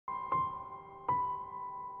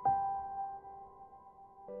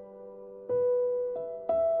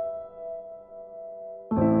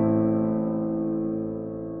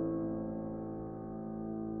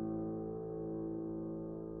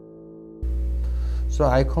So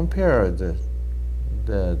I compared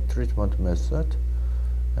the treatment method,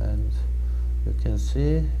 and you can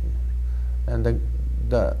see, and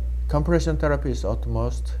the compression therapy is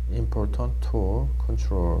utmost important to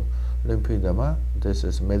control lymphedema. This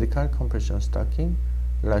is medical compression stocking,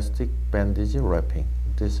 elastic bandage wrapping.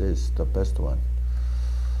 This is the best one.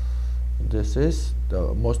 This is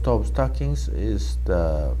the most of stockings is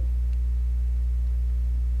the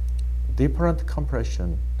different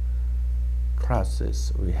compression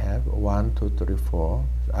classes. We have 1, 2, 3, 4.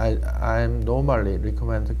 I normally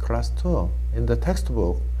recommend class 2 in the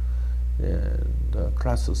textbook. The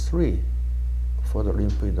class 3 for the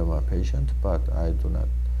lymphedema patient, but I do not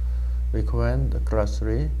recommend the class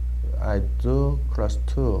 3. I do class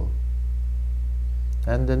 2.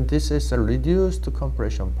 And then this is a reduced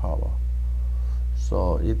compression power.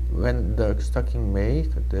 So when the stocking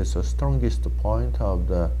make, there's a strongest point of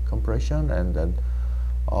the compression, and then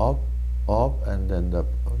up, and then the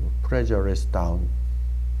pressure is down.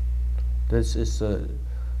 This is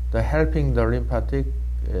the helping the lymphatic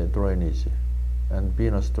drainage and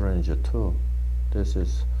venous drainage too. This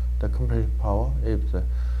is the compression power. If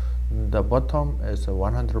the bottom is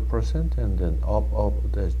 100% and then up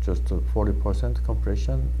there's just 40%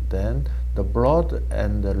 compression, then the blood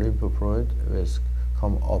and the lymph fluid will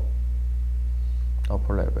come up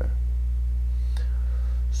upper level.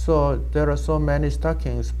 So there are so many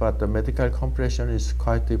stockings, but the medical compression is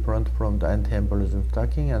quite different from the anti-embolism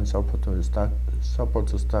stocking and support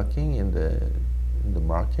stocking in the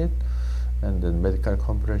market. And then medical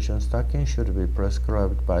compression stocking should be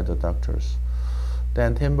prescribed by the doctors. The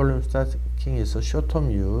anti-embolism stocking is a short-term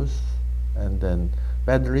use, and then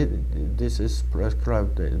this is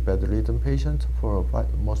prescribed in bedridden patients. For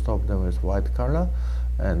most of them is white collar,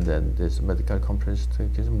 and then this medical compression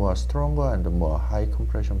stocking is more stronger and more high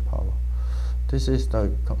compression power. This is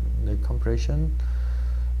the compression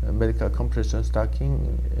medical compression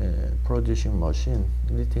stocking producing machine,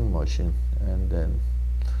 knitting machine, and then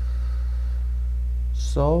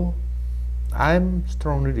so I'm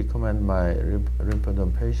strongly recommend my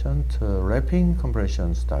lymphedema patient wrapping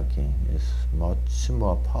compression stocking is much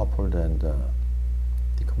more powerful than the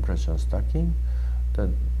decompression stocking.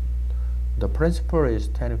 The principle is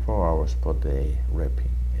 24 hours per day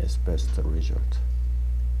wrapping is best result.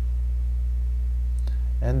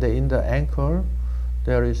 And in the ankle,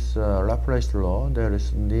 there is Laplace law. There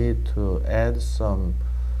is need to add some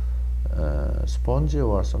sponge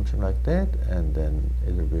or something like that, and then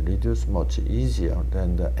it will be reduced much easier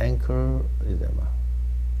than the ankle edema.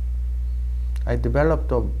 I developed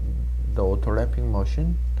the auto wrapping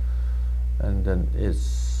machine, and then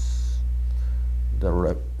it's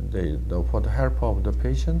for the help of the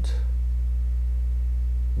patient,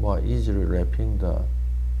 more easily wrapping the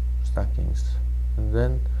stockings. And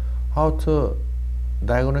then how to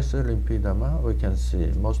diagnose lymphedema, we can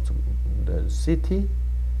see most the CT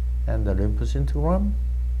and the lymphoscintigram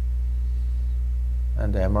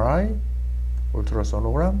and the MRI,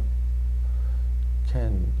 ultrasonogram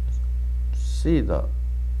can see the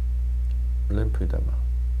lymphedema.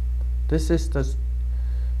 This is the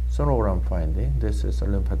sonogram finding. This is a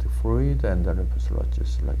lymphatic fluid and the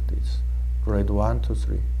lymphocytes like this, grade 1 to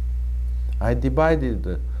 3. I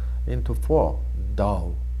divided into 4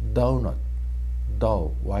 donut,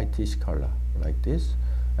 whitish color like this,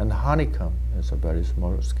 and honeycomb is a very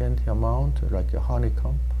small scanty amount like a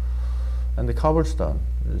honeycomb, and the cobblestone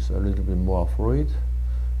is a little bit more fluid,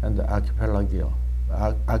 and the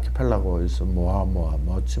archipelago is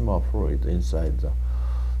much more fluid inside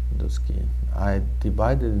the skin. I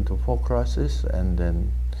divided into 4 classes and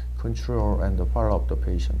then control and follow up the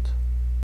patient.